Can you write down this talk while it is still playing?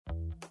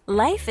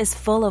Life is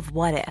full of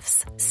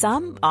what-ifs.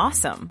 Some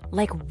awesome,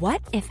 like what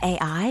if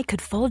AI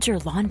could fold your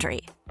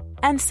laundry?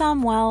 And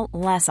some, well,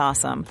 less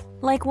awesome,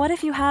 like what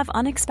if you have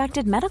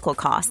unexpected medical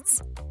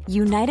costs?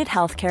 United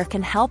Healthcare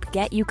can help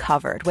get you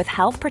covered with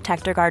Health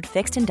Protector Guard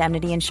fixed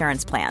indemnity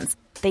insurance plans.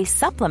 They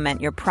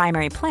supplement your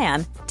primary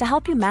plan to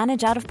help you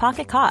manage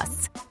out-of-pocket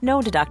costs.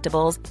 No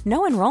deductibles,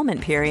 no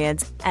enrollment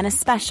periods, and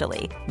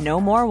especially no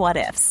more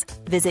what-ifs.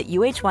 Visit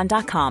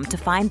uh1.com to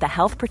find the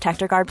Health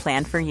Protector Guard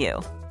plan for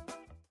you.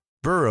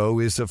 Burrow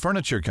is a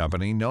furniture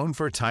company known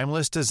for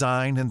timeless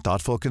design and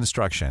thoughtful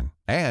construction,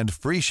 and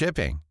free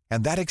shipping,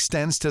 and that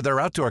extends to their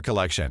outdoor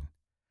collection.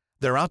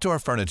 Their outdoor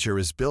furniture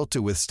is built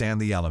to withstand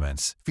the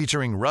elements,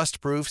 featuring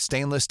rust-proof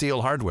stainless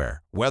steel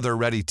hardware,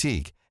 weather-ready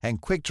teak, and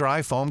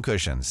quick-dry foam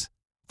cushions.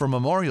 For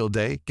Memorial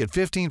Day, get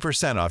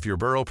 15% off your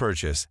Burrow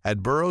purchase at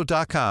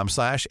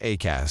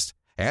burrow.com/ACAST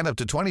and up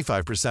to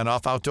 25%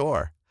 off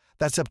outdoor.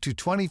 That's up to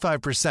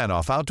 25%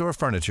 off outdoor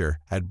furniture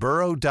at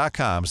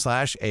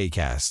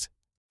burrow.com/ACAST.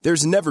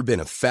 There's never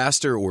been a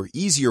faster or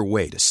easier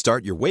way to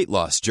start your weight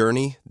loss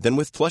journey than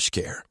with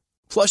PlushCare.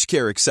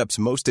 PlushCare accepts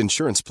most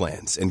insurance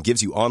plans and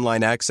gives you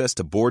online access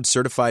to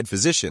board-certified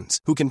physicians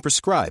who can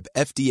prescribe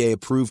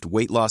FDA-approved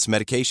weight loss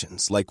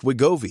medications like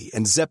Wegovy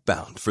and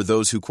Zepbound for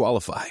those who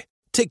qualify.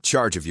 Take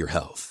charge of your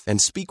health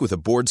and speak with a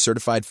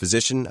board-certified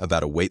physician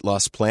about a weight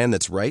loss plan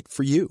that's right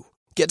for you.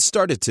 Get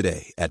started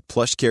today at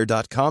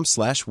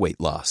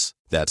plushcare.com/weight-loss.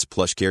 That's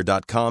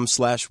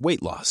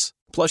plushcare.com/weight-loss.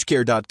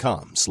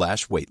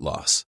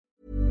 plushcare.com/weight-loss.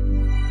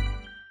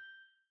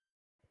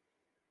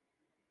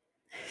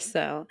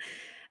 So,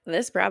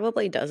 this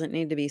probably doesn't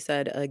need to be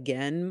said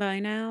again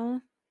by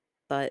now,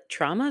 but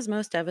trauma's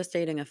most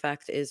devastating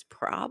effect is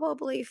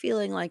probably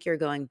feeling like you're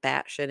going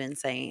batshit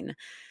insane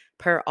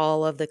per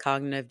all of the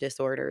cognitive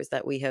disorders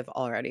that we have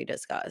already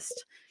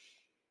discussed.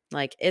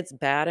 Like, it's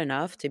bad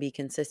enough to be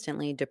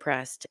consistently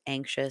depressed,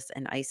 anxious,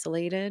 and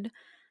isolated,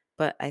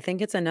 but I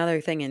think it's another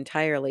thing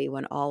entirely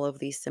when all of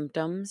these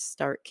symptoms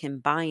start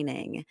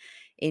combining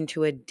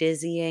into a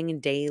dizzying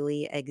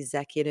daily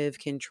executive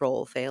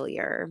control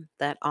failure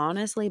that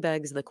honestly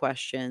begs the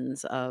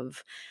questions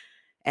of,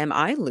 am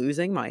I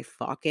losing my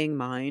fucking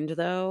mind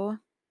though?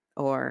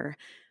 Or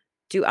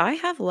do I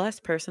have less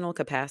personal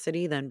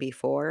capacity than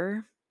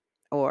before?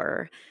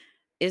 Or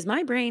is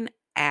my brain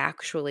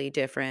actually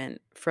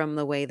different from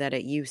the way that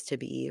it used to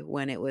be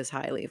when it was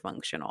highly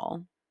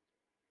functional?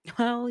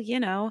 Well,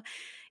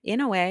 in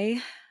a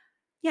way,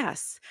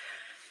 yes.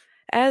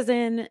 As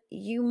in,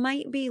 you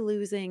might be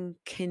losing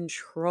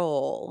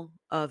control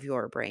of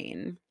your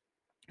brain,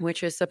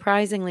 which is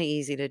surprisingly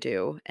easy to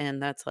do.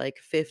 And that's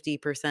like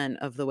 50%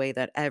 of the way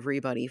that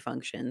everybody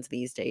functions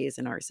these days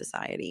in our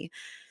society.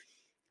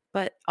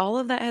 But all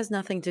of that has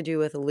nothing to do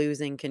with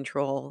losing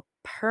control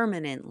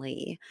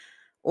permanently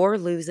or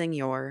losing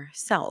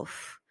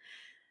yourself,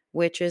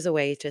 which is a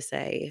way to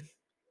say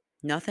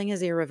nothing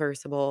is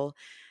irreversible.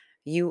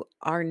 You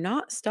are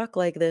not stuck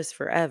like this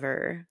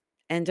forever.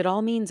 And it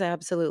all means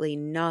absolutely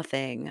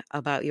nothing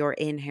about your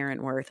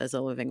inherent worth as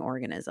a living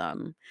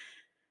organism.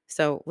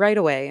 So, right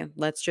away,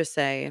 let's just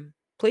say,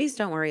 please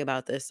don't worry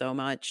about this so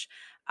much.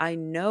 I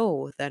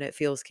know that it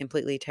feels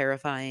completely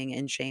terrifying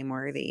and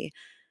shameworthy,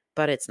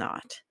 but it's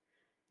not.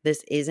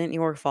 This isn't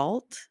your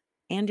fault,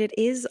 and it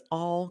is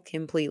all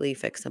completely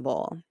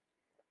fixable.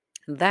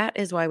 That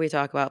is why we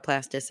talk about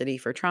plasticity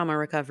for trauma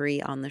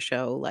recovery on the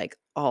show like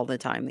all the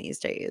time these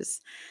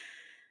days.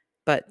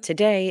 But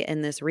today,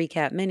 in this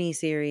recap mini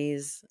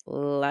series,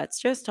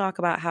 let's just talk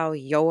about how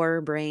your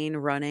brain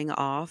running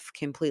off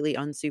completely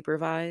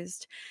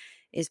unsupervised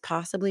is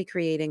possibly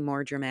creating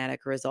more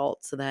dramatic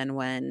results than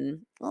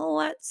when,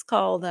 let's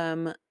call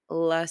them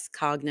less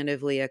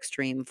cognitively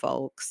extreme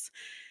folks,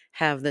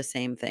 have the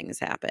same things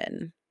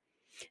happen.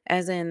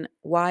 As in,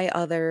 why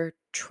other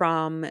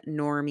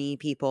normie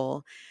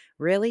people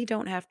really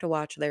don't have to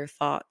watch their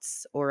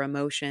thoughts or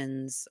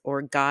emotions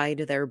or guide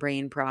their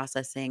brain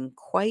processing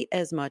quite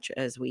as much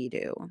as we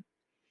do.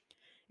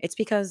 It's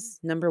because,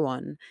 number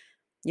one,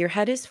 your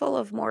head is full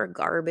of more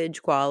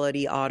garbage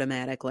quality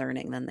automatic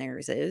learning than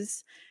theirs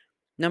is.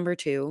 Number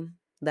two,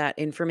 that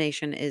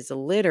information is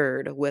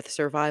littered with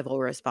survival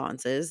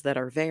responses that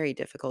are very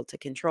difficult to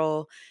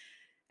control.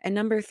 And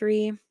number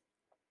three,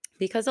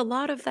 because a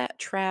lot of that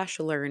trash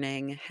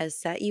learning has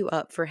set you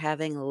up for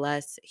having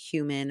less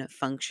human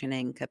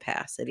functioning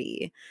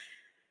capacity.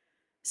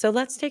 So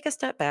let's take a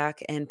step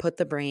back and put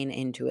the brain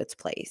into its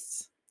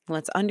place.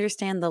 Let's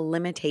understand the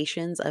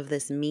limitations of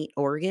this meat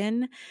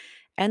organ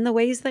and the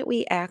ways that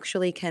we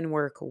actually can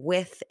work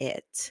with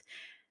it.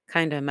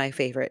 Kind of my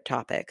favorite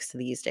topics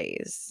these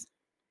days.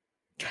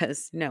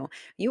 Because no,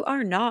 you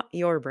are not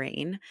your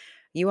brain.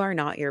 You are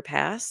not your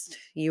past.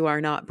 You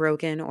are not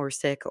broken or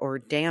sick or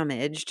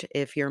damaged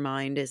if your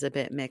mind is a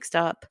bit mixed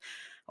up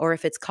or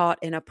if it's caught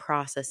in a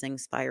processing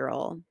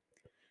spiral.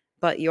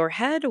 But your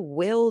head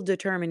will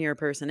determine your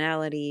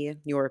personality,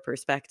 your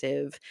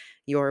perspective,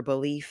 your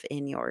belief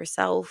in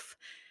yourself,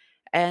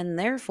 and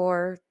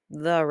therefore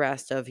the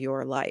rest of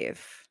your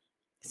life.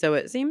 So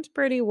it seems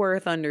pretty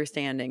worth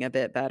understanding a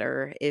bit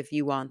better if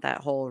you want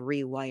that whole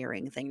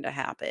rewiring thing to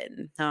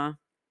happen, huh?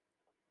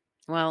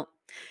 Well,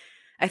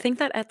 I think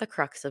that at the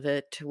crux of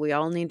it, we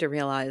all need to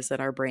realize that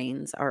our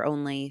brains are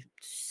only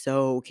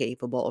so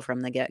capable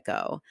from the get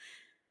go.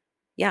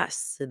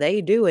 Yes,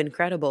 they do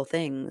incredible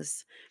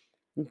things,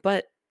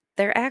 but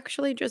they're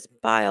actually just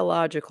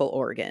biological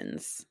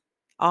organs,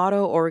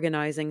 auto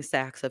organizing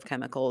stacks of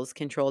chemicals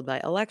controlled by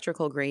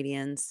electrical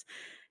gradients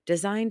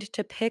designed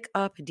to pick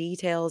up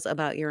details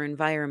about your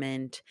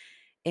environment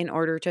in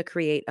order to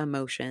create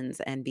emotions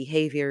and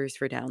behaviors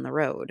for down the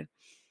road.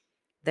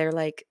 They're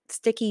like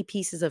sticky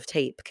pieces of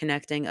tape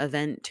connecting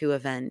event to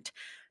event,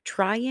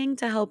 trying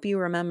to help you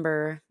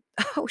remember,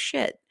 oh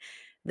shit,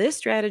 this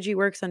strategy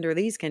works under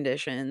these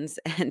conditions.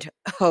 And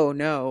oh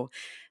no,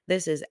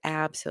 this is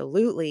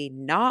absolutely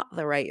not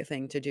the right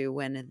thing to do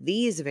when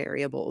these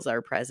variables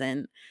are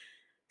present,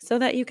 so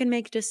that you can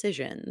make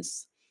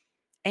decisions.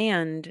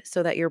 And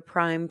so that you're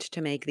primed to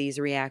make these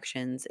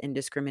reactions and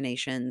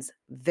discriminations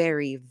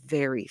very,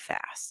 very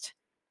fast.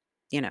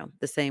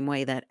 The same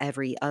way that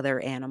every other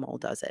animal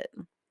does it.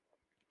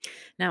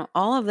 Now,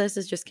 all of this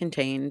is just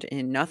contained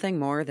in nothing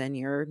more than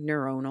your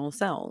neuronal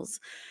cells.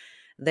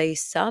 They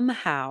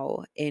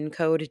somehow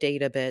encode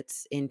data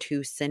bits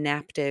into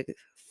synaptic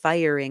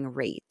firing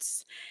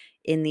rates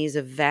in these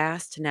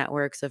vast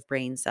networks of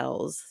brain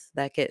cells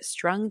that get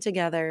strung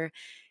together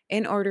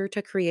in order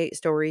to create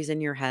stories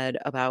in your head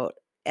about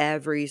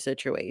every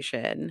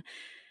situation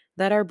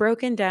that are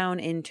broken down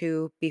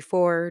into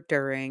before,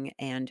 during,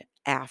 and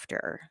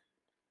after,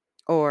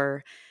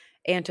 or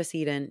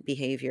antecedent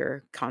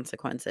behavior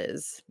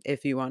consequences,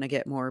 if you want to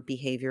get more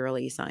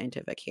behaviorally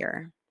scientific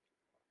here.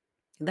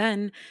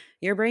 Then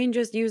your brain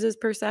just uses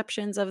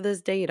perceptions of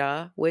this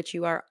data, which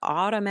you are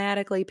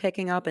automatically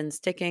picking up and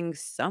sticking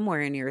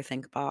somewhere in your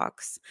think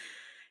box,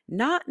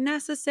 not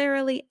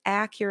necessarily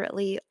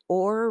accurately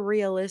or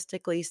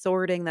realistically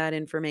sorting that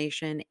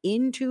information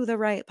into the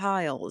right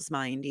piles,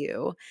 mind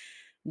you,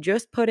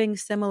 just putting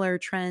similar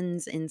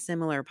trends in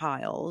similar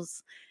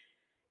piles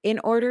in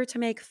order to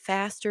make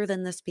faster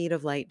than the speed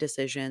of light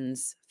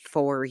decisions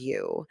for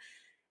you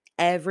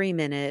every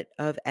minute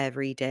of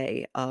every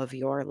day of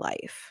your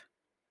life.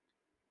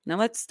 Now,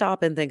 let's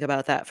stop and think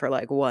about that for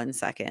like 1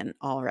 second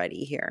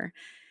already here.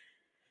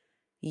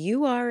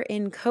 You are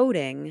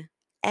encoding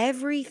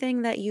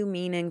everything that you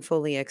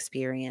meaningfully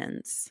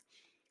experience.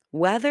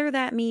 Whether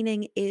that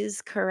meaning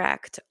is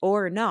correct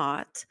or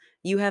not,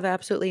 you have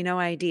absolutely no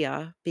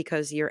idea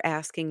because you're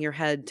asking your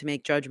head to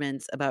make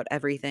judgments about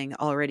everything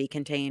already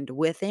contained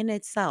within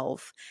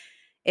itself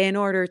in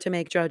order to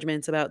make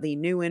judgments about the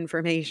new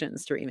information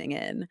streaming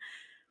in.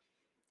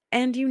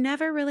 And you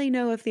never really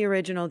know if the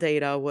original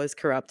data was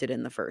corrupted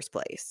in the first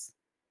place.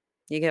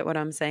 You get what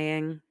I'm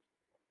saying?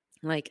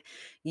 Like,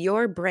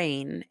 your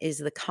brain is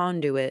the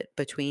conduit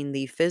between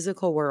the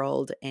physical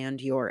world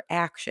and your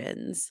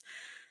actions,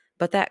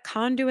 but that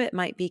conduit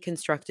might be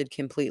constructed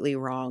completely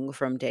wrong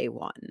from day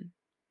one.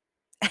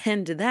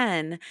 And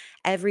then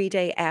every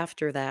day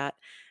after that,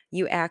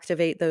 you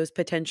activate those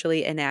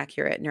potentially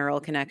inaccurate neural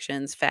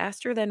connections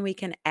faster than we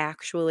can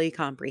actually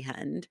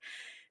comprehend,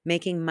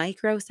 making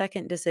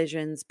microsecond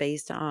decisions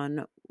based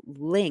on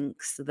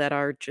links that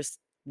are just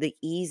the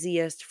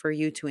easiest for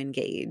you to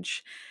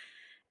engage.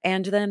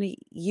 And then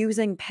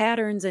using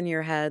patterns in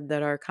your head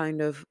that are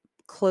kind of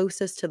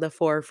closest to the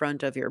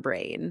forefront of your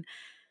brain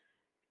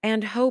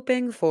and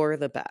hoping for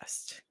the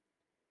best.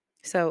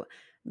 So,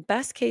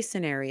 best case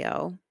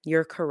scenario,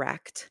 you're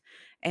correct,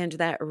 and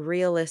that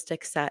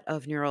realistic set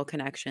of neural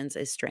connections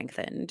is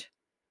strengthened.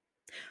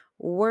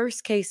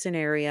 Worst case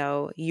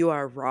scenario, you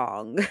are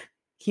wrong.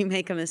 You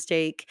make a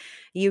mistake,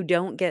 you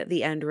don't get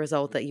the end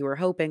result that you were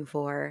hoping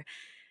for,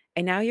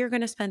 and now you're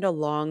going to spend a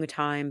long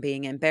time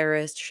being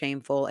embarrassed,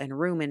 shameful, and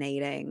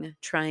ruminating,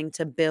 trying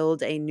to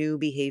build a new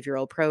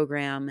behavioral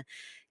program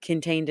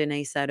contained in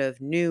a set of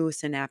new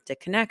synaptic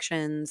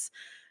connections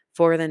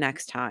for the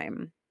next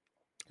time,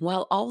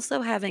 while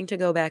also having to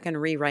go back and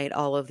rewrite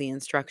all of the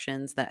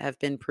instructions that have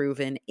been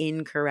proven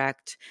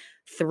incorrect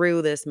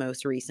through this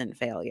most recent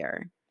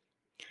failure.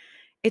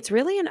 It's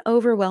really an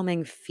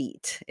overwhelming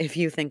feat if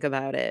you think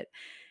about it.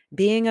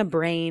 Being a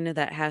brain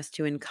that has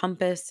to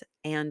encompass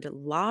and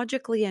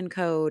logically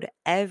encode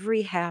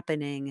every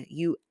happening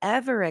you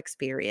ever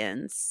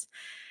experience.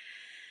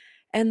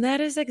 And that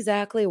is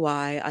exactly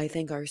why I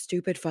think our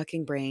stupid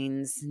fucking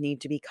brains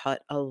need to be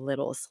cut a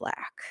little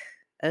slack,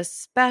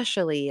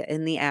 especially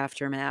in the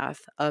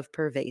aftermath of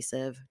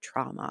pervasive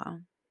trauma.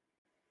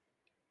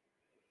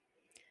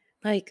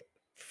 Like,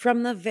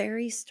 from the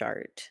very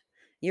start,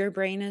 your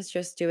brain is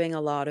just doing a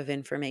lot of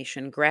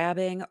information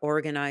grabbing,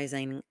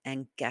 organizing,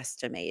 and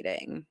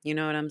guesstimating. You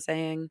know what I'm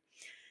saying?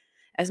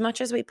 As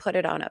much as we put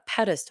it on a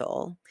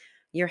pedestal,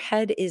 your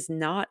head is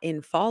not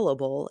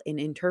infallible in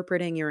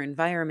interpreting your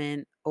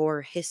environment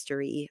or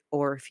history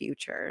or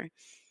future.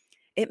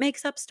 It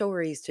makes up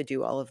stories to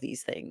do all of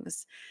these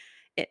things.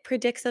 It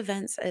predicts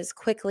events as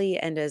quickly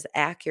and as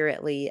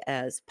accurately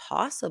as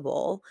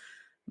possible,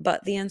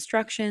 but the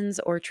instructions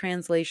or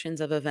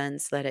translations of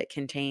events that it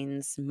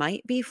contains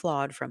might be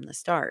flawed from the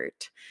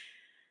start.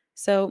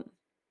 So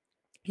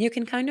you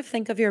can kind of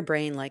think of your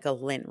brain like a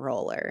lint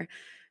roller,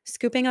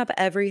 scooping up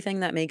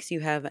everything that makes you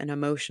have an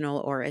emotional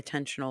or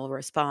attentional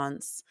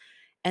response,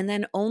 and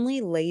then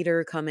only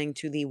later coming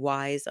to the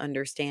wise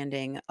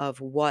understanding of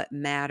what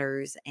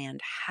matters and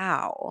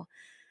how.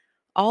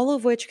 All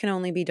of which can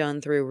only be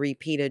done through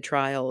repeated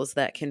trials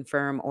that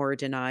confirm or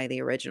deny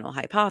the original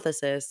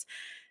hypothesis,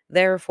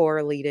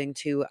 therefore leading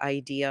to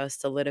idea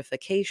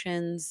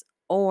solidifications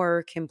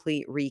or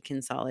complete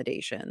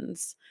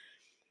reconsolidations.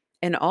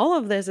 And all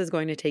of this is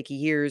going to take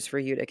years for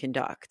you to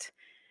conduct.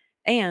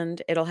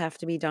 And it'll have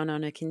to be done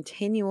on a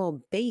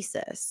continual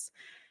basis.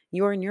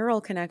 Your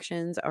neural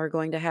connections are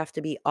going to have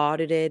to be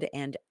audited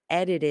and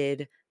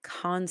edited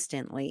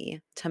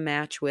constantly to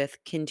match with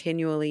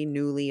continually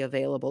newly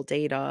available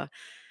data,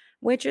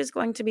 which is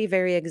going to be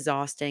very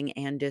exhausting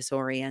and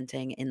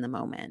disorienting in the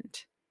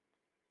moment.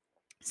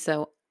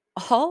 So,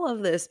 all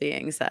of this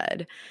being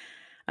said,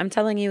 I'm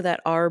telling you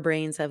that our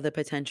brains have the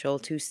potential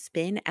to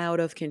spin out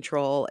of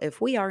control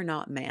if we are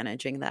not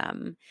managing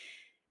them.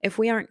 If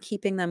we aren't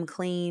keeping them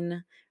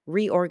clean,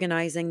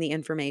 reorganizing the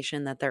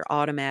information that they're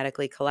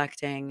automatically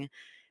collecting,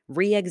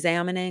 re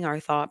examining our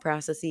thought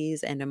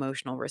processes and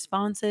emotional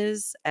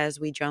responses as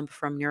we jump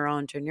from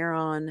neuron to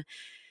neuron,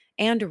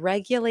 and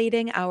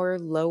regulating our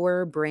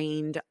lower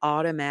brained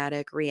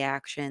automatic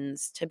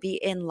reactions to be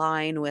in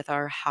line with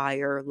our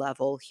higher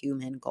level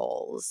human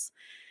goals.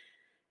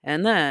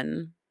 And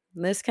then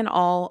this can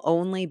all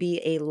only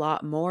be a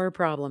lot more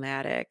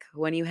problematic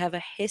when you have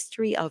a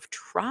history of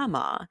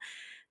trauma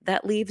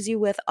that leaves you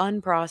with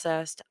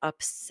unprocessed,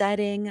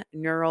 upsetting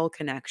neural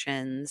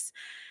connections,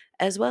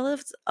 as well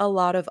as a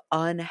lot of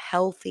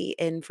unhealthy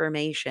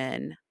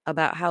information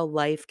about how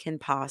life can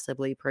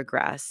possibly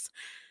progress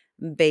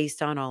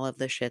based on all of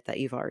the shit that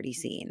you've already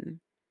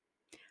seen.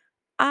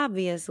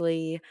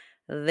 Obviously,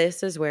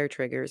 this is where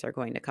triggers are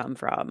going to come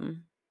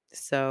from.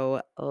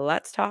 So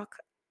let's talk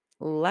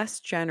less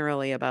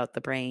generally about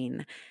the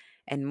brain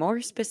and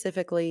more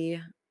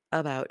specifically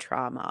about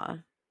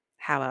trauma.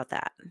 How about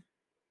that?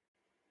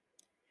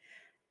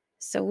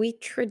 So, we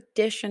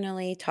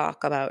traditionally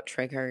talk about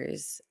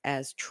triggers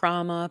as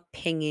trauma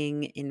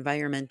pinging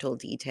environmental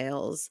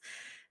details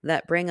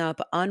that bring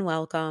up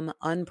unwelcome,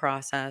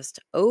 unprocessed,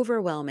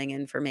 overwhelming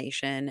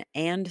information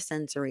and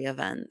sensory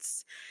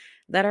events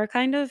that are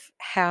kind of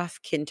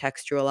half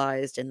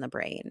contextualized in the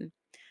brain.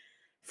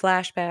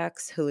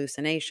 Flashbacks,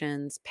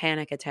 hallucinations,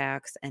 panic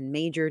attacks, and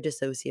major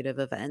dissociative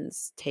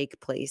events take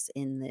place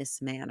in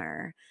this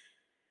manner.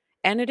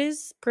 And it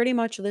is pretty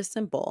much this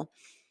simple.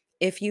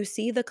 If you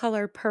see the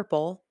color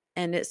purple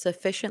and it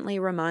sufficiently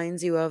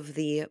reminds you of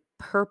the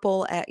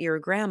purple at your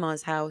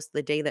grandma's house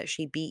the day that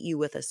she beat you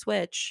with a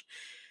switch,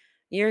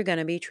 you're going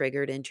to be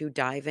triggered into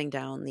diving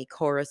down the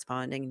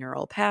corresponding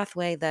neural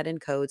pathway that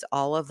encodes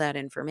all of that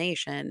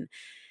information.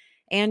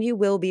 And you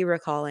will be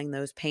recalling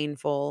those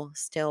painful,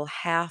 still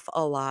half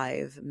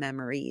alive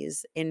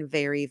memories in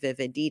very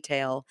vivid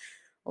detail,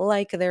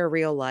 like their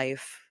real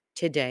life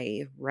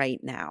today, right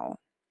now.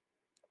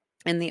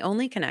 And the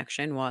only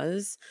connection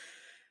was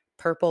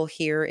purple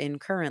here in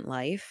current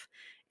life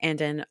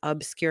and an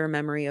obscure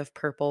memory of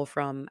purple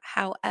from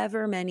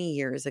however many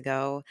years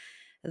ago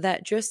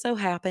that just so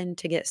happened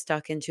to get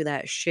stuck into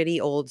that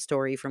shitty old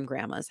story from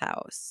grandma's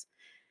house.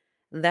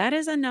 That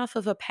is enough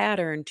of a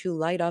pattern to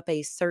light up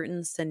a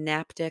certain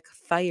synaptic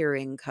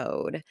firing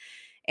code,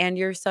 and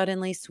you're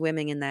suddenly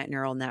swimming in that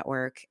neural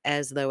network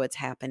as though it's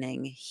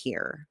happening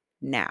here,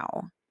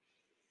 now.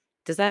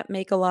 Does that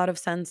make a lot of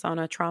sense on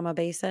a trauma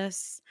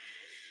basis?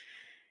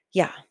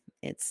 Yeah,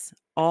 it's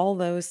all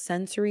those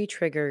sensory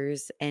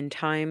triggers and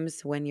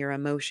times when your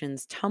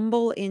emotions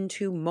tumble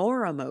into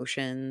more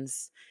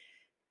emotions,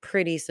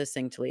 pretty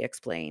succinctly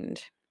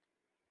explained.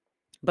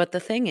 But the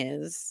thing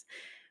is,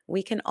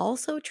 we can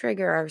also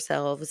trigger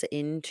ourselves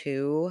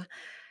into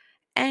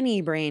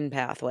any brain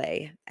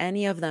pathway,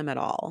 any of them at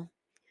all.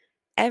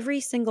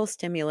 Every single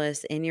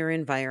stimulus in your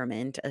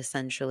environment,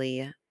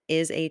 essentially,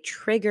 is a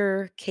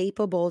trigger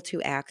capable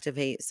to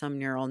activate some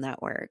neural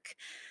network.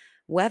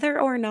 Whether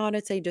or not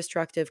it's a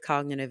destructive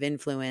cognitive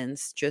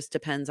influence just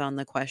depends on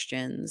the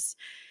questions.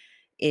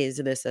 Is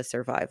this a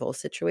survival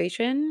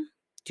situation?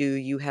 Do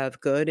you have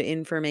good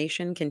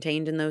information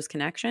contained in those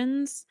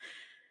connections?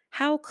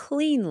 How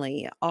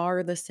cleanly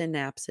are the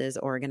synapses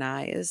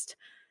organized?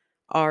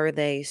 Are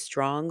they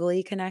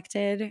strongly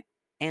connected?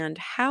 And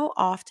how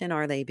often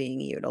are they being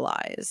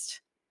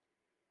utilized?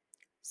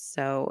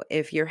 So,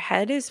 if your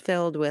head is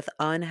filled with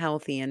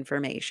unhealthy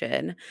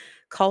information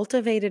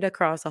cultivated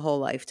across a whole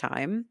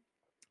lifetime,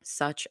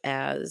 such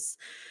as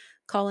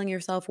calling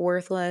yourself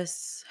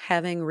worthless,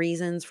 having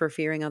reasons for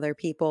fearing other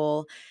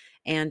people,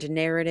 and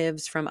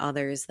narratives from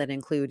others that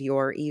include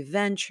your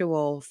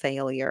eventual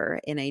failure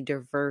in a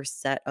diverse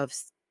set of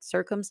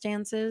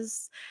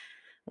circumstances,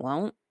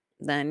 well,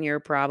 then you're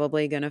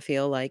probably going to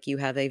feel like you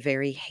have a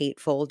very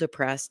hateful,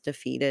 depressed,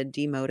 defeated,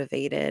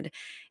 demotivated,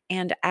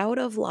 and out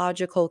of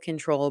logical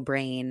control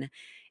brain.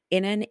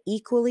 in an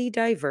equally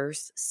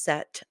diverse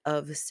set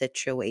of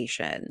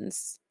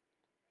situations.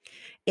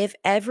 If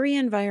every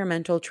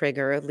environmental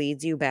trigger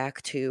leads you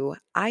back to,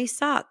 I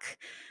suck,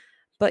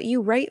 but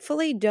you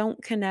rightfully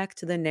don't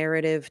connect the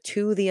narrative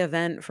to the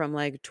event from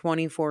like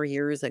 24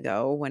 years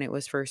ago when it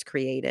was first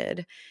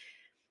created,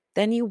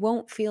 then you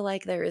won't feel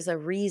like there is a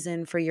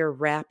reason for your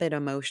rapid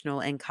emotional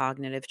and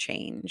cognitive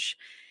change.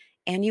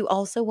 And you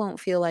also won't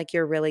feel like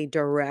you're really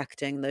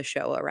directing the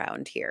show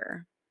around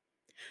here.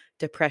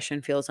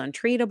 Depression feels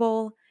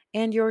untreatable,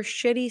 and your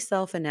shitty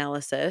self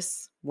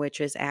analysis,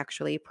 which is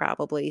actually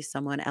probably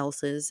someone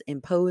else's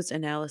imposed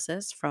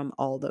analysis from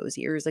all those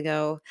years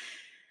ago,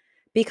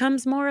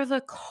 becomes more of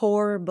a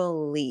core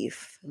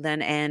belief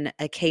than an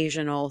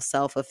occasional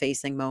self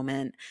effacing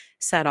moment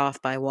set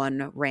off by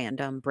one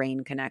random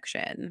brain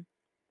connection.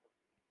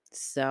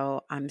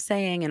 So I'm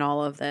saying in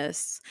all of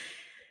this,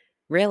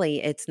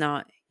 really, it's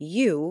not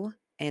you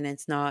and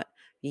it's not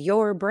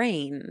your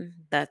brain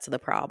that's the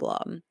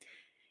problem.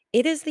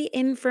 It is the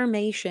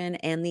information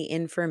and the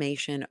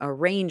information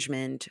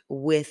arrangement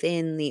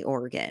within the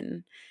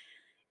organ.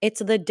 It's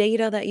the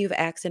data that you've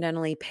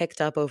accidentally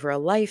picked up over a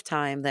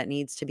lifetime that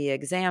needs to be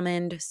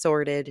examined,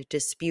 sorted,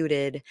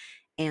 disputed,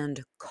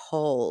 and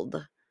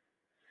culled.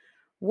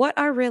 What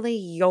are really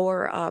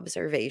your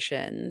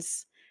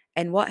observations?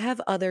 And what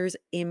have others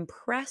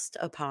impressed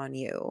upon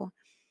you?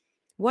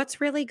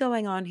 What's really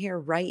going on here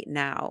right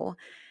now?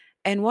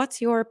 And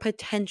what's your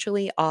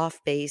potentially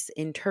off base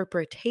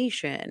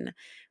interpretation,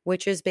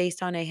 which is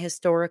based on a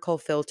historical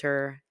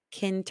filter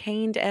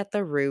contained at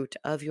the root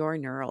of your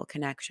neural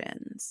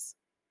connections?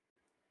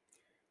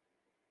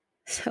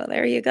 So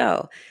there you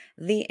go.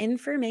 The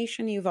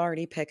information you've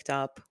already picked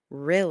up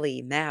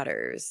really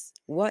matters.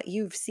 What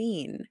you've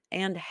seen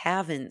and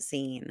haven't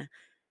seen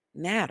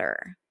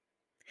matter.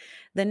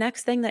 The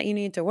next thing that you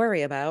need to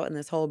worry about in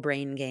this whole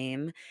brain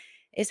game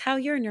is how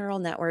your neural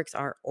networks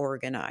are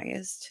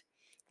organized.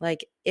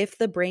 Like, if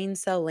the brain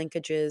cell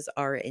linkages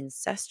are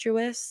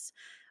incestuous,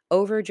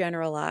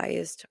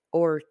 overgeneralized,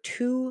 or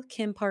too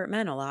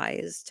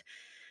compartmentalized,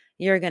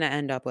 you're going to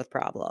end up with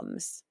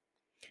problems.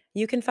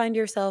 You can find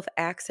yourself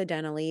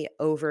accidentally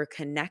over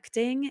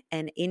connecting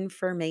an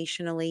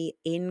informationally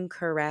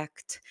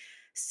incorrect,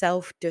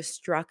 self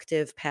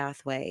destructive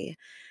pathway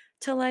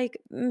to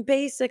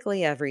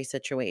basically every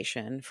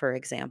situation, for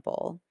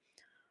example.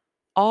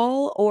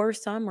 All or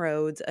some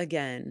roads,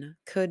 again,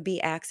 could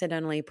be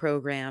accidentally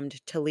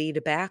programmed to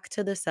lead back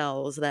to the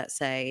cells that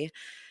say,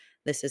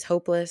 this is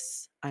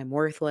hopeless, I'm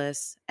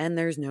worthless, and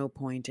there's no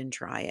point in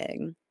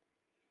trying.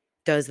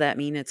 Does that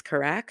mean it's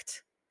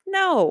correct?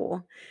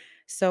 No.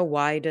 So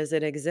why does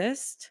it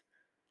exist?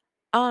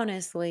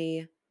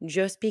 Honestly,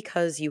 just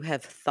because you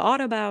have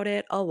thought about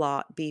it a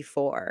lot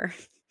before.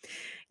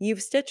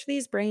 You've stitched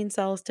these brain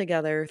cells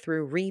together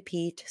through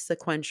repeat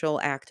sequential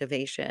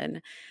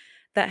activation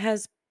that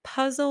has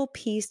puzzle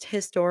pieced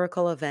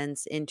historical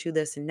events into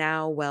this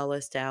now well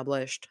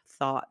established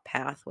thought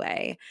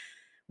pathway,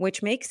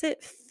 which makes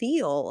it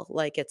feel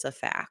like it's a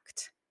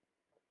fact.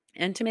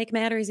 And to make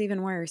matters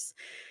even worse,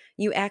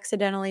 you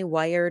accidentally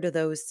wired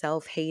those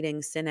self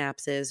hating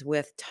synapses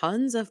with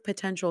tons of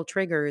potential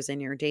triggers in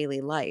your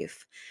daily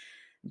life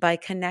by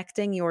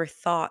connecting your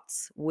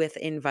thoughts with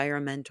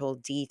environmental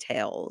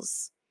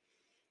details.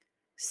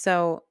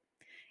 So,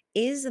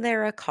 is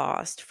there a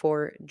cost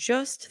for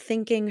just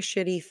thinking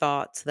shitty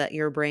thoughts that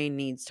your brain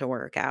needs to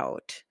work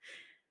out?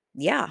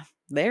 Yeah,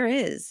 there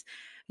is.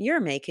 You're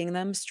making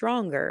them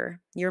stronger.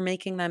 You're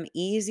making them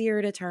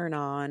easier to turn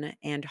on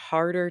and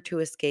harder to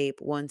escape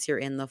once you're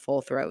in the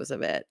full throes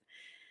of it.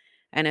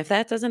 And if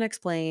that doesn't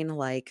explain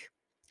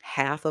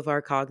half of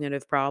our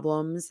cognitive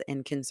problems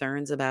and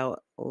concerns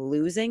about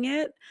losing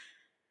it,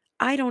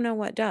 I don't know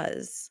what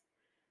does.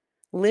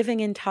 Living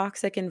in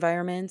toxic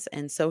environments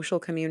and social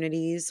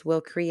communities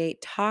will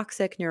create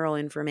toxic neural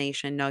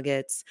information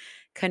nuggets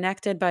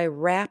connected by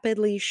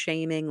rapidly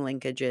shaming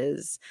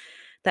linkages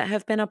that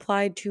have been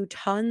applied to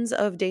tons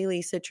of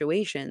daily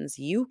situations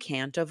you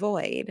can't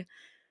avoid.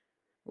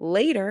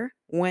 Later,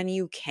 when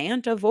you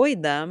can't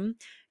avoid them,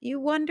 you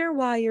wonder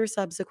why your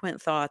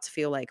subsequent thoughts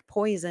feel like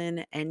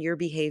poison and your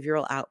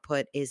behavioral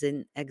output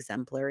isn't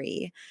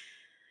exemplary.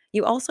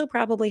 You also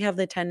probably have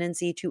the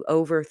tendency to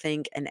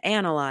overthink and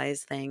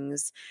analyze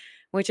things,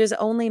 which is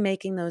only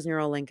making those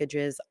neural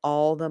linkages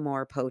all the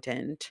more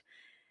potent.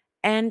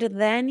 And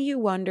then you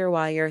wonder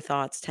why your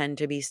thoughts tend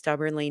to be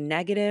stubbornly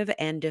negative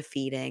and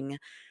defeating,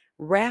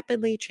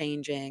 rapidly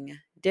changing,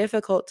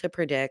 difficult to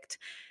predict,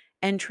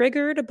 and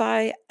triggered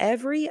by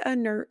every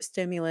inert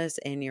stimulus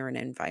in your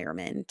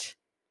environment.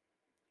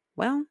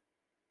 Well,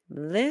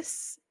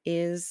 this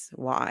is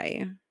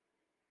why.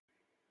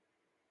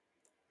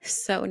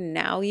 So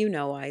now you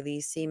know why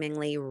these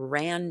seemingly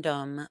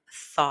random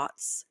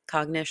thoughts,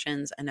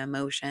 cognitions, and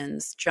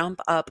emotions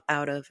jump up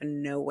out of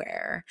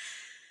nowhere.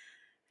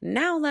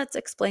 Now let's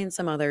explain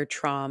some other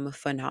trauma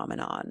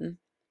phenomenon.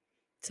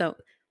 So,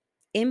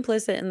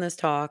 implicit in this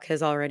talk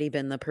has already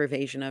been the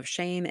pervasion of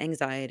shame,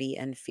 anxiety,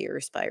 and fear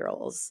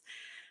spirals.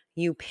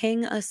 You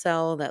ping a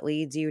cell that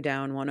leads you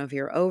down one of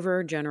your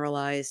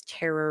overgeneralized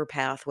terror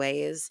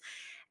pathways,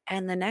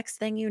 and the next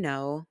thing you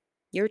know,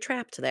 you're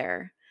trapped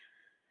there.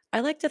 I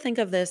like to think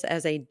of this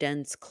as a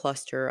dense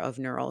cluster of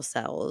neural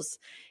cells,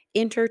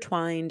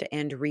 intertwined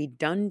and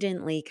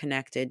redundantly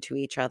connected to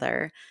each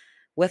other,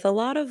 with a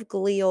lot of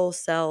glial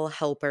cell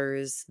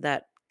helpers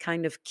that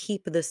kind of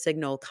keep the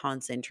signal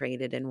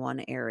concentrated in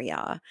one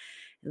area.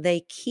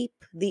 They keep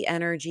the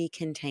energy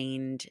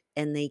contained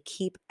and they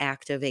keep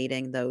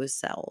activating those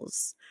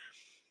cells.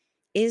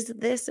 Is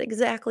this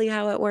exactly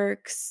how it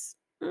works?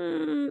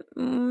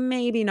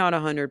 Maybe not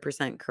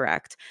 100%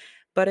 correct,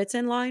 but it's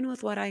in line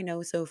with what I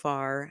know so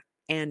far,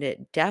 and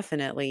it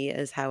definitely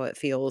is how it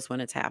feels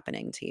when it's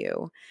happening to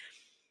you.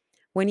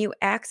 When you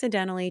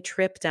accidentally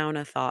trip down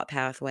a thought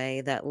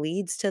pathway that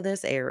leads to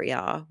this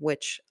area,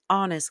 which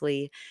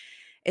honestly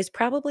is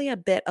probably a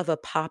bit of a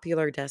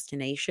popular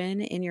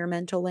destination in your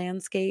mental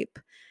landscape,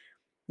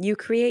 you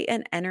create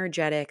an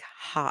energetic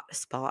hot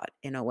spot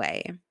in a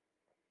way.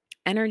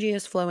 Energy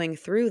is flowing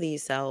through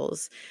these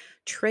cells,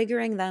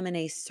 triggering them in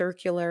a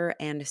circular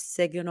and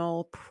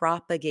signal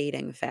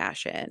propagating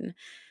fashion.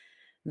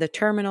 The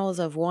terminals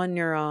of one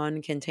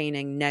neuron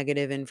containing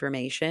negative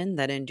information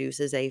that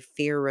induces a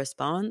fear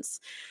response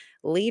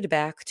lead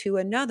back to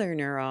another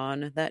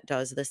neuron that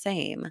does the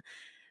same,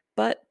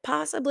 but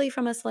possibly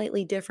from a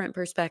slightly different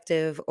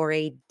perspective or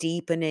a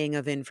deepening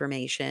of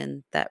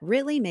information that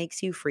really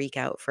makes you freak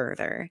out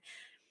further.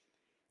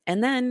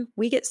 And then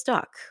we get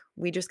stuck.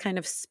 We just kind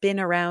of spin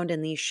around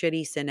in these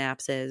shitty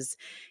synapses,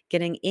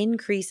 getting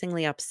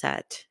increasingly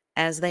upset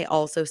as they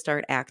also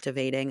start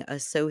activating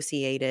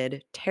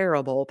associated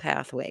terrible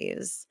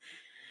pathways.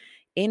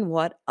 In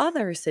what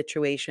other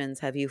situations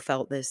have you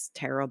felt this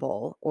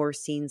terrible or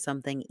seen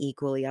something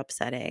equally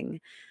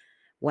upsetting?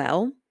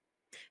 Well,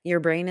 your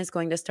brain is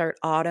going to start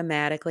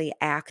automatically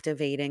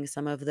activating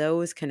some of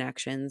those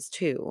connections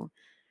too.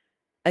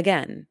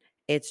 Again,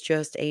 it's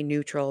just a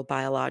neutral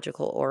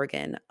biological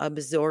organ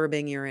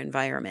absorbing your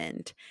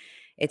environment.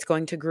 It's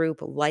going to group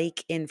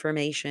like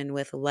information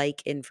with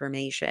like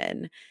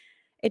information.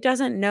 It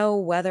doesn't know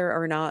whether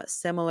or not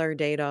similar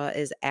data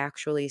is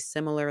actually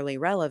similarly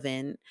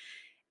relevant.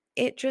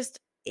 It just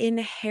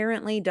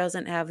inherently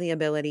doesn't have the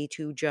ability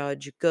to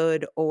judge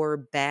good or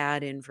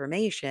bad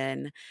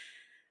information,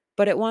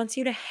 but it wants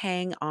you to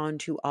hang on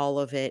to all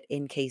of it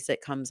in case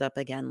it comes up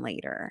again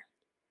later.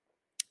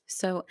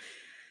 So,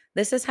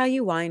 this is how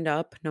you wind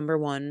up number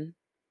one,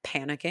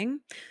 panicking.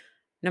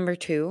 Number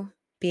two,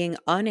 being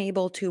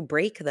unable to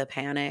break the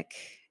panic.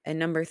 And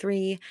number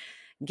three,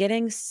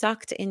 getting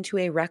sucked into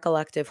a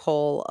recollective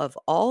hole of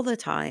all the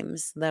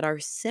times that are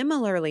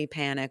similarly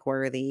panic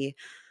worthy.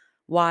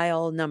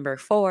 While number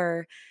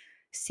four,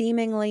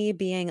 seemingly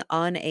being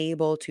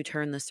unable to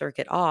turn the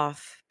circuit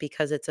off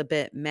because it's a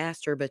bit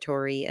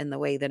masturbatory in the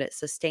way that it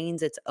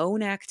sustains its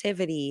own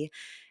activity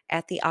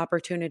at the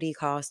opportunity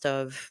cost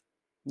of,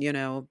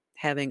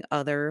 having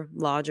other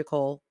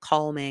logical,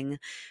 calming,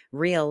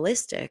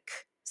 realistic,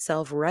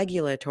 self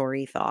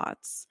regulatory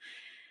thoughts.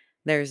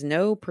 There's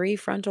no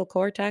prefrontal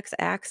cortex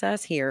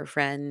access here,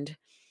 friend.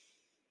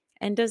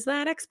 And does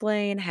that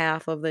explain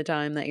half of the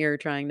time that you're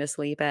trying to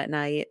sleep at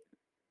night?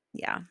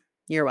 Yeah,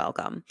 you're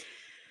welcome.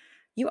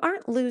 You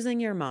aren't losing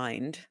your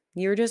mind.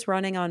 You're just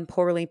running on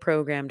poorly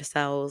programmed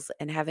cells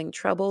and having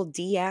trouble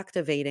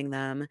deactivating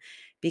them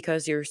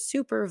because your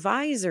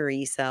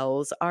supervisory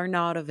cells are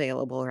not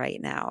available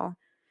right now.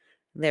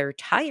 They're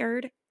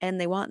tired and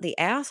they want the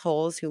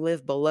assholes who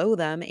live below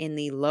them in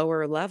the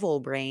lower level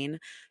brain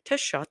to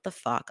shut the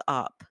fuck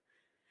up.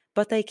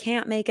 But they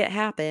can't make it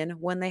happen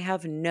when they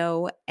have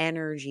no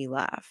energy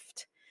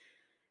left.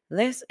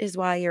 This is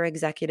why your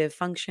executive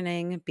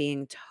functioning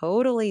being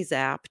totally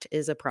zapped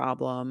is a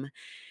problem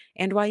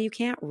and why you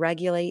can't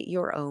regulate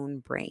your own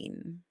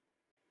brain.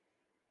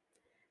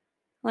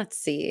 Let's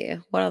see,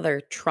 what other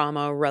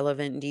trauma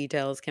relevant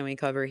details can we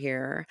cover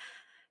here?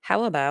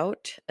 How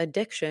about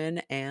addiction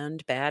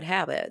and bad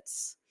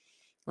habits?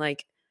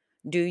 Like,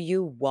 do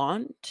you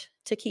want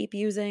to keep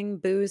using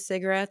booze,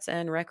 cigarettes,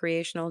 and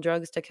recreational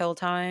drugs to kill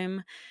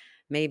time?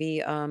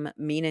 Maybe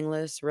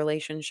meaningless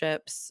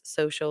relationships,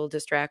 social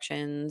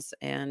distractions,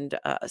 and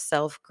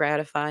self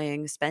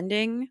gratifying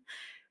spending?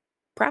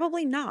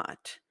 Probably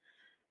not.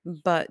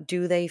 But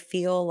do they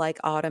feel like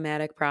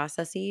automatic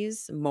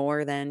processes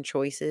more than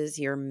choices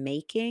you're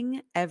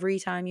making every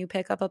time you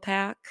pick up a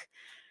pack?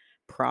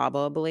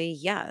 Probably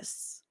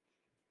yes.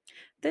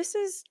 This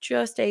is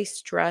just a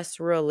stress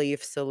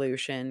relief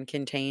solution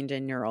contained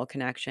in neural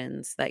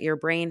connections that your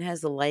brain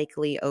has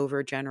likely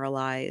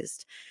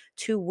overgeneralized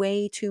to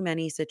way too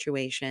many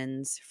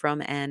situations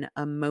from an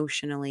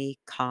emotionally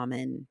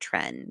common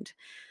trend.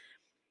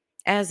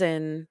 As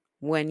in,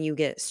 when you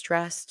get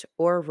stressed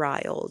or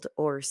riled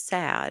or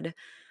sad,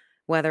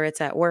 whether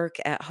it's at work,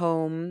 at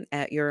home,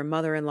 at your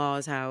mother in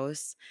law's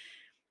house,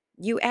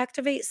 you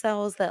activate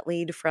cells that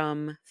lead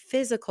from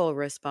physical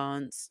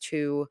response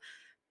to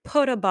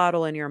put a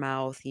bottle in your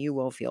mouth, you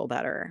will feel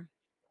better.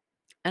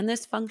 And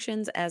this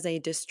functions as a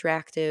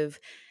distractive,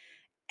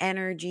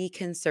 energy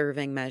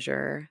conserving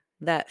measure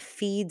that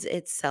feeds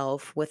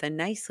itself with a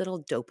nice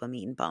little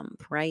dopamine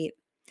bump, right?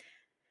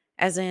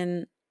 As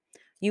in,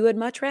 you would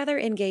much rather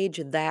engage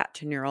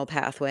that neural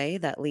pathway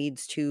that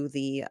leads to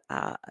the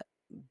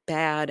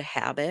bad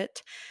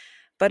habit,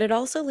 but it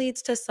also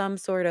leads to some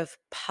sort of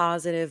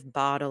positive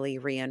bodily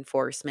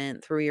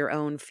reinforcement through your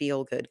own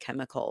feel good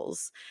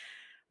chemicals.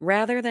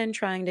 Rather than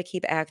trying to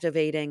keep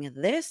activating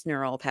this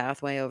neural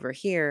pathway over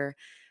here,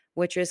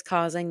 which is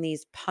causing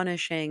these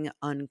punishing,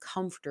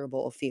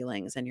 uncomfortable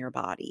feelings in your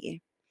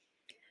body.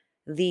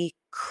 The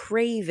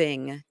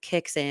craving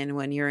kicks in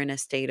when you're in a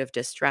state of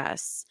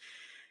distress.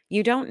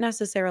 You don't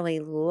necessarily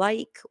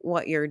like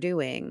what you're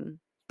doing,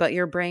 but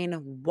your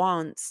brain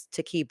wants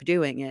to keep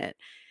doing it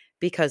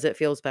because it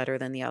feels better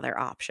than the other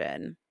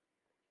option.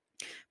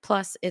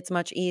 Plus, it's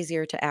much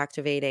easier to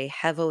activate a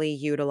heavily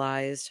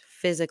utilized,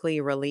 physically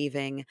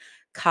relieving,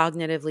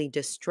 cognitively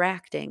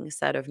distracting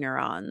set of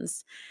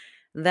neurons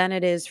than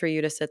it is for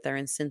you to sit there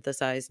and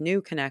synthesize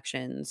new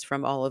connections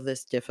from all of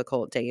this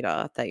difficult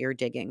data that you're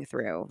digging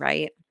through,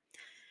 right?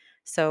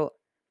 So,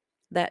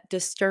 that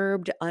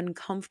disturbed,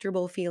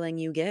 uncomfortable feeling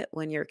you get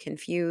when you're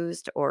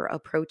confused or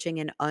approaching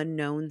an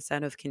unknown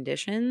set of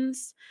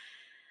conditions,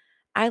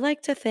 I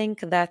like to think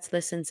that's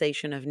the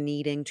sensation of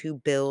needing to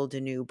build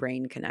new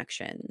brain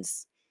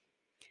connections.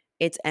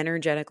 It's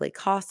energetically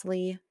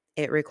costly,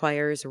 it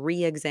requires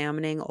re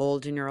examining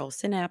old neural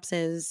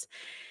synapses,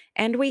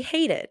 and we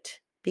hate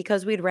it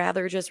because we'd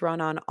rather just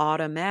run on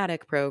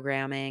automatic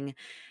programming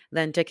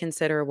than to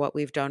consider what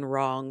we've done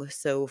wrong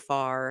so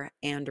far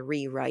and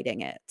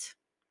rewriting it.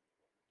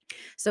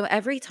 So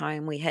every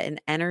time we hit an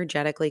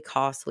energetically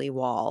costly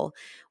wall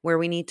where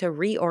we need to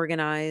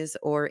reorganize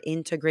or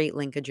integrate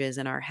linkages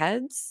in our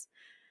heads,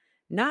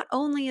 not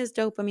only is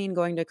dopamine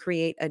going to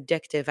create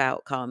addictive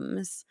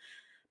outcomes,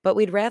 but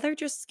we'd rather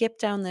just skip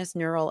down this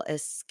neural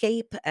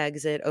escape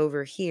exit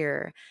over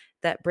here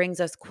that brings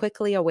us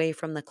quickly away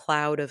from the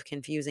cloud of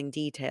confusing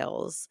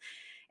details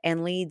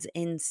and leads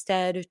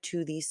instead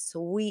to the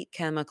sweet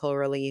chemical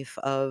relief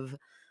of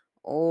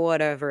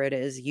whatever it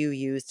is you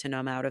use to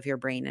numb out of your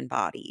brain and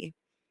body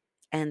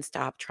and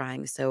stop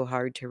trying so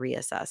hard to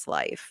reassess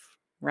life,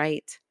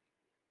 right?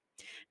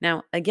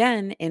 Now,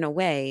 again, in a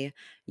way,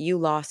 you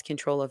lost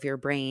control of your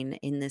brain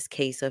in this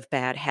case of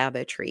bad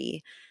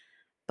habitry,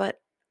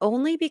 but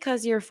only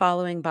because you're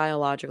following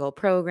biological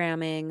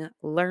programming,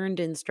 learned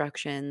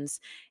instructions,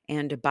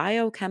 and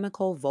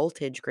biochemical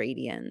voltage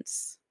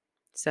gradients.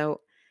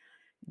 So,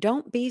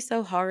 don't be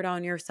so hard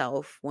on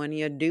yourself when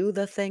you do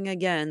the thing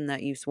again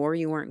that you swore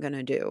you weren't going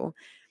to do.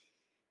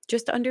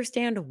 Just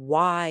understand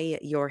why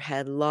your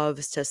head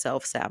loves to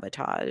self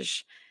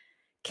sabotage.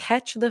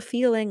 Catch the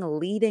feeling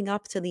leading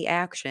up to the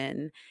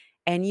action,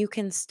 and you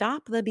can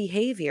stop the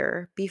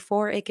behavior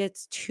before it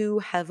gets too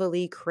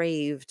heavily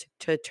craved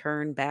to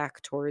turn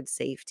back towards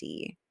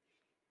safety.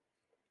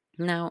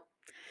 Now,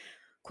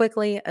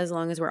 quickly, as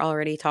long as we're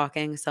already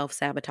talking self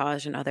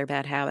sabotage and other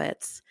bad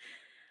habits,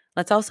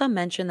 let's also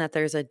mention that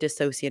there's a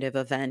dissociative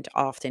event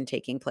often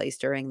taking place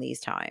during these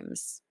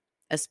times,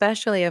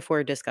 especially if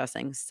we're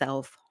discussing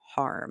self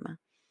harm.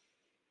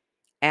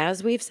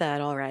 As we've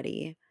said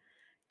already,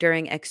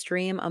 during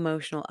extreme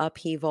emotional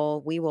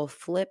upheaval, we will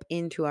flip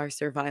into our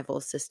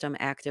survival system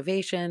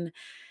activation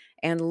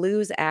and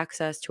lose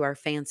access to our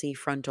fancy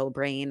frontal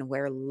brain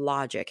where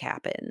logic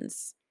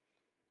happens.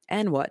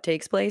 And what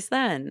takes place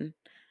then?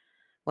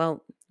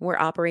 Well, we're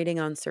operating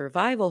on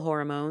survival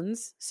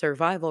hormones,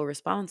 survival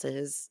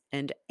responses,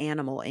 and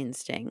animal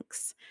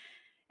instincts.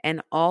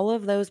 And all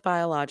of those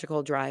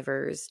biological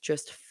drivers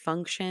just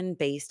function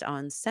based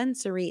on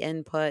sensory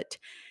input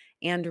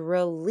and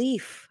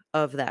relief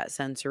of that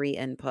sensory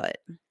input.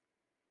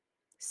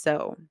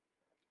 So,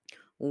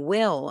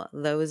 will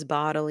those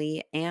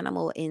bodily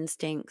animal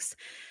instincts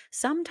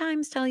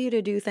sometimes tell you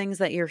to do things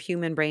that your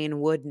human brain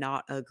would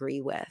not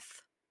agree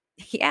with?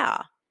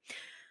 Yeah.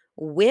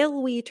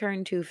 Will we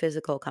turn to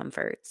physical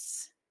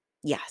comforts?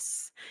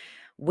 Yes.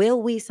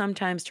 Will we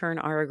sometimes turn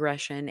our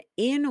aggression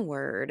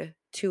inward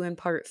to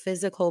impart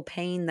physical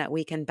pain that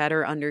we can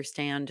better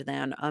understand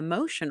than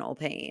emotional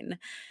pain?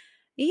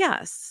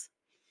 Yes.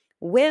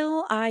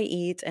 Will I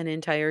eat an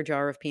entire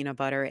jar of peanut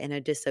butter in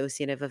a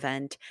dissociative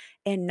event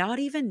and not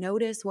even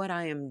notice what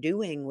I am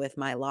doing with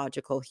my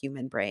logical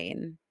human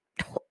brain?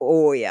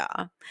 Oh,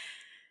 yeah.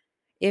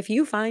 If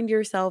you find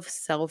yourself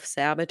self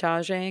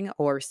sabotaging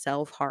or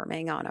self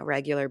harming on a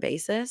regular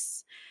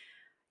basis,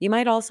 you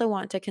might also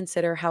want to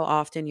consider how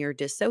often you're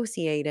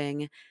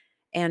dissociating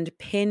and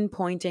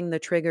pinpointing the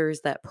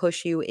triggers that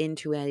push you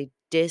into a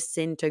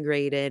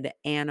disintegrated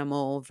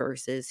animal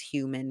versus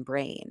human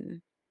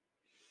brain.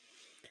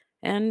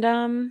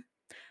 And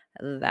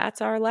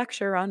that's our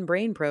lecture on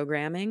brain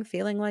programming,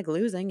 feeling like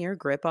losing your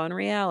grip on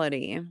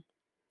reality.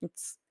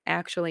 It's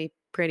actually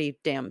pretty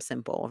damn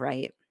simple,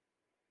 right?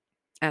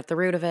 At the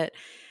root of it,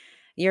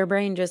 your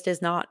brain just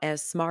is not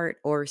as smart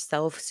or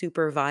self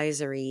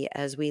supervisory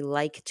as we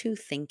like to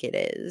think it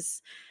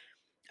is.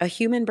 A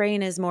human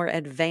brain is more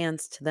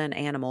advanced than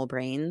animal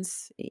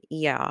brains,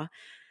 yeah,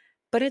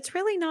 but it's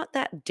really not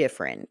that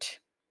different.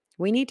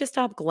 We need to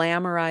stop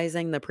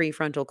glamorizing the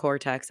prefrontal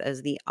cortex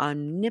as the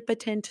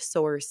omnipotent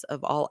source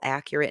of all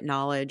accurate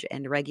knowledge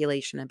and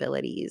regulation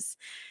abilities,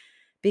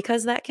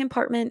 because that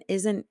compartment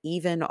isn't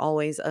even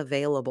always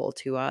available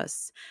to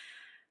us,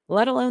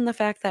 let alone the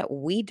fact that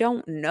we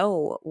don't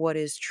know what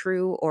is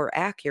true or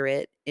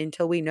accurate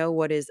until we know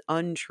what is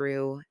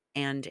untrue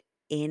and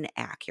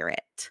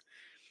inaccurate.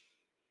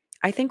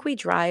 I think we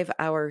drive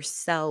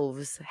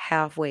ourselves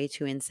halfway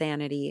to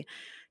insanity,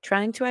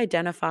 trying to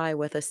identify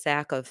with a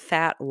sack of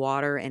fat,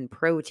 water, and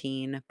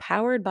protein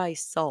powered by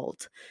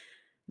salt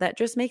that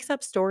just makes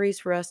up stories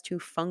for us to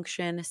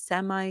function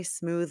semi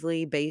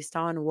smoothly based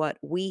on what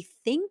we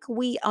think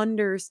we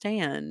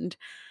understand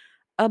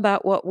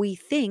about what we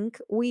think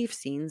we've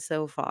seen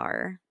so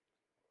far.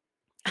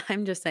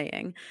 I'm just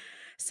saying,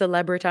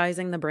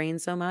 celebritizing the brain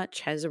so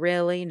much has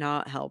really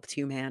not helped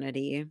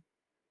humanity.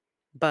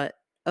 But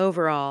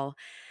overall,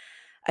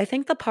 I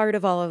think the part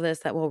of all of this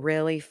that will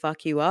really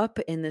fuck you up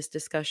in this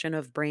discussion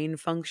of brain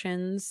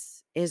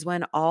functions is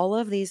when all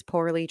of these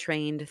poorly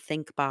trained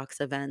think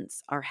box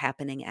events are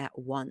happening at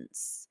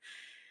once.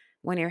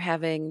 When you're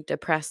having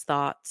depressed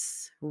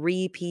thoughts,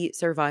 repeat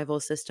survival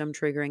system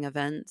triggering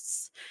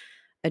events,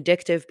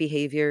 addictive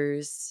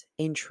behaviors,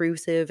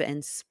 intrusive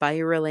and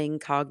spiraling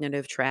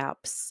cognitive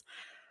traps,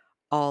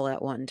 all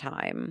at one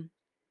time.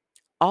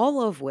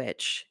 All of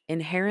which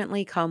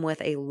inherently come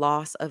with a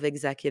loss of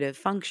executive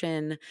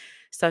function,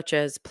 such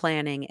as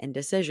planning and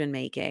decision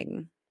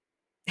making.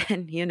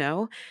 And,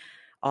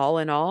 all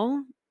in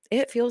all,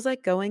 it feels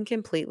like going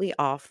completely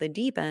off the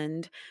deep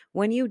end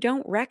when you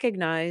don't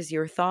recognize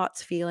your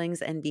thoughts,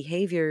 feelings, and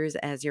behaviors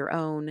as your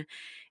own,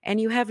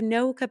 and you have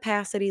no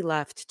capacity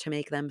left to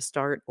make them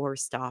start or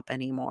stop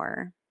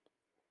anymore.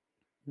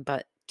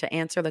 But to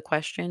answer the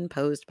question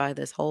posed by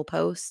this whole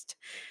post,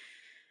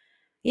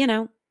 you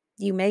know,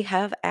 you may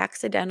have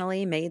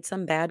accidentally made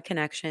some bad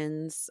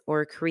connections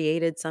or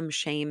created some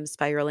shame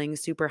spiraling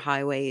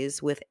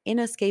superhighways with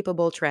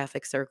inescapable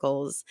traffic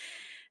circles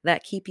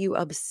that keep you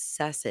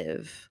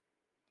obsessive.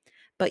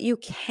 But you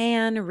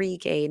can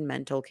regain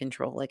mental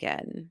control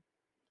again.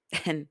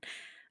 And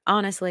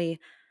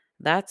honestly,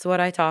 that's what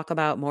I talk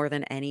about more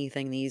than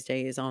anything these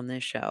days on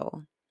this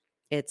show.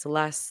 It's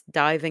less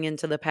diving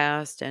into the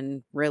past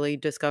and really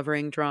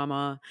discovering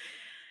trauma,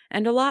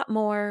 and a lot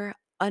more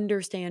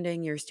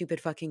understanding your stupid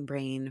fucking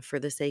brain for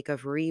the sake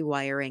of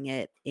rewiring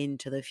it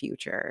into the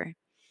future.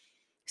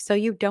 So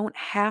you don't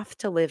have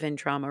to live in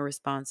trauma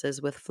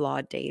responses with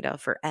flawed data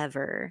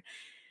forever.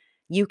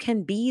 You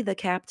can be the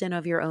captain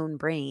of your own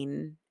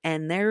brain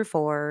and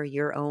therefore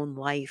your own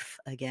life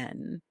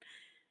again.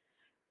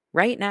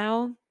 Right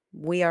now,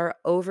 we are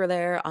over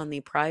there on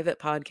the private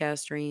podcast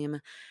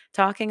stream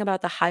talking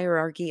about the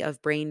hierarchy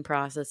of brain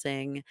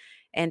processing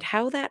and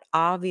how that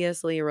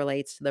obviously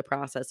relates to the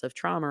process of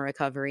trauma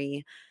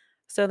recovery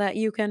so that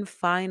you can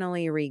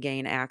finally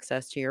regain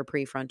access to your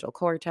prefrontal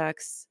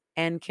cortex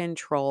and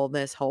control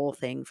this whole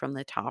thing from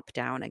the top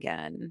down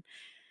again.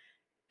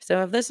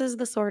 So, if this is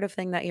the sort of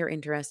thing that you're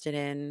interested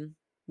in,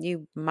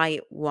 you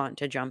might want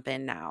to jump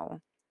in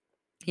now.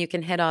 You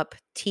can hit up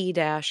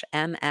t-mfrs.com,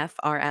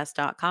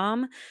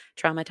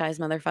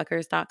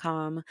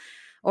 traumatizedmotherfuckers.com,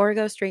 or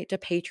go straight to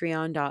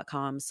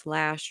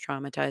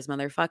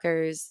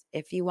patreon.com/traumatizedmotherfuckers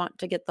if you want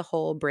to get the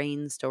whole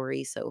brain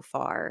story so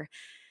far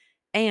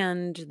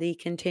and the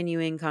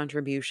continuing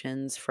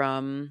contributions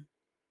from,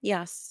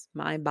 yes,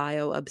 my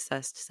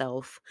bio-obsessed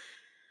self,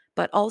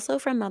 but also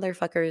from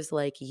motherfuckers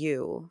like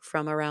you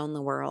from around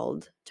the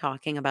world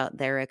talking about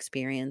their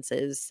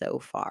experiences so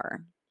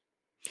far.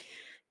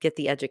 Get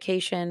the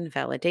education,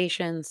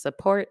 validation,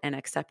 support, and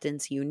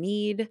acceptance you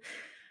need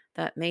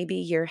that maybe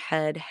your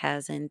head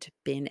hasn't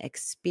been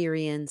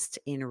experienced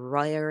in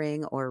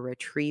wiring or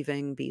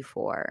retrieving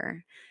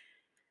before.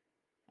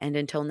 And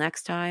until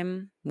next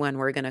time, when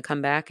we're going to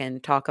come back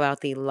and talk about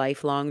the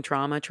lifelong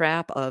trauma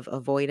trap of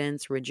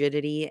avoidance,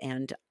 rigidity,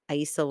 and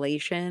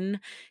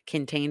isolation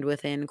contained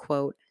within,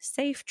 quote,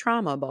 safe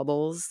trauma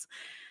bubbles,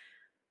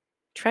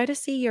 try to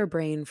see your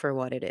brain for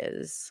what it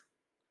is: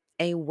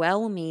 a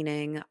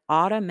well-meaning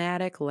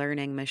automatic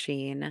learning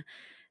machine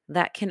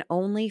that can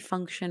only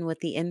function with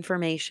the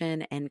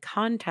information and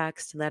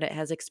context that it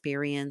has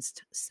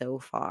experienced so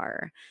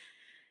far.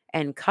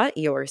 And cut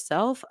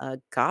yourself a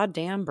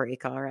goddamn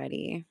break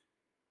already.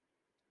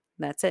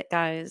 That's it,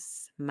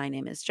 guys. My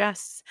name is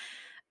Jess.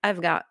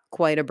 I've got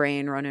quite a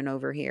brain running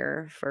over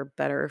here, for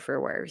better or for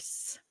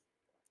worse.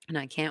 And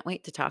I can't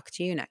wait to talk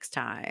to you next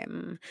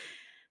time.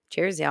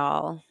 Cheers,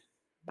 y'all.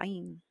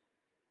 Bye.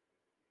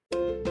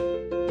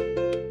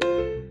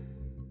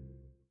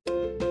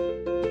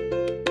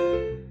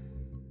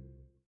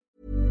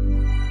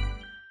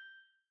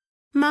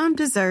 Mom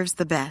deserves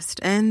the best,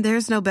 and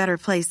there's no better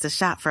place to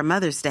shop for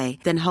Mother's Day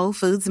than Whole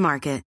Foods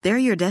Market.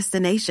 They're your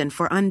destination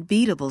for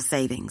unbeatable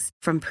savings,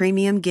 from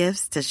premium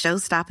gifts to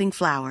show-stopping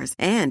flowers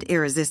and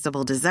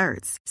irresistible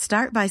desserts.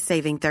 Start by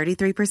saving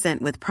 33%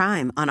 with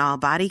Prime on all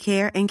body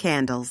care and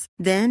candles.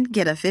 Then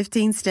get a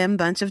 15-stem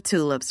bunch of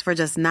tulips for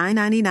just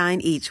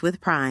 $9.99 each with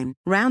Prime.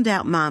 Round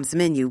out Mom's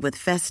menu with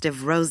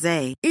festive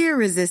rosé,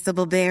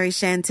 irresistible berry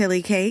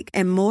chantilly cake,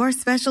 and more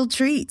special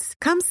treats.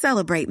 Come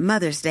celebrate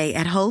Mother's Day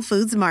at Whole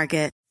Foods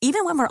Market.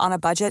 Even when we're on a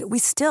budget, we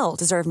still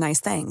deserve nice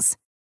things.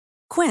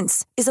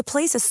 Quince is a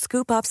place to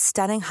scoop up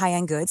stunning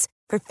high-end goods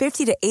for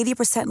 50 to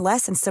 80%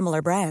 less than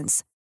similar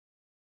brands.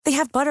 They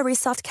have buttery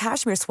soft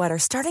cashmere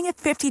sweaters starting at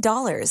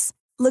 $50,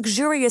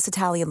 luxurious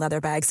Italian leather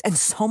bags, and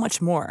so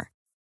much more.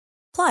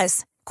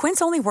 Plus,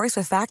 Quince only works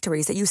with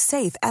factories that use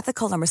safe,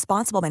 ethical, and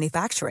responsible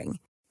manufacturing.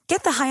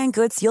 Get the high-end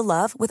goods you'll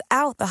love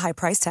without the high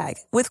price tag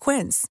with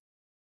Quince.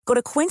 Go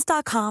to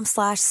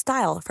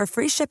quince.com/style for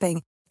free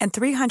shipping and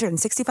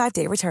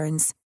 365-day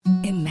returns.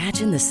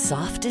 Imagine the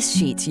softest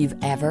sheets you've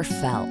ever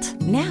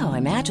felt. Now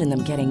imagine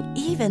them getting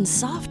even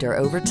softer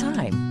over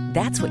time.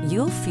 That's what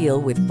you'll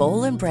feel with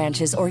Boll &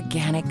 Branch's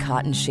organic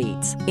cotton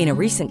sheets. In a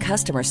recent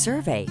customer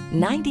survey,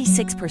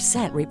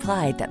 96%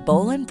 replied that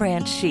Boll &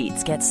 Branch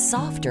sheets get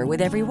softer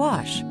with every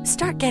wash.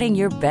 Start getting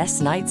your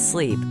best night's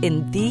sleep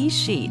in these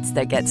sheets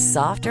that get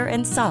softer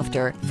and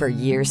softer for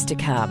years to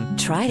come.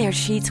 Try their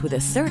sheets with a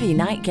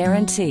 30-night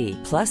guarantee.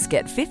 Plus,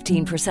 get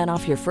 15%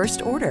 off your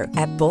first order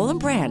at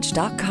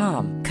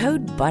bollandbranch.com.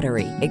 Code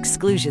BUTTERY.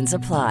 Exclusions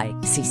apply.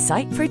 See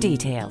site for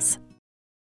details.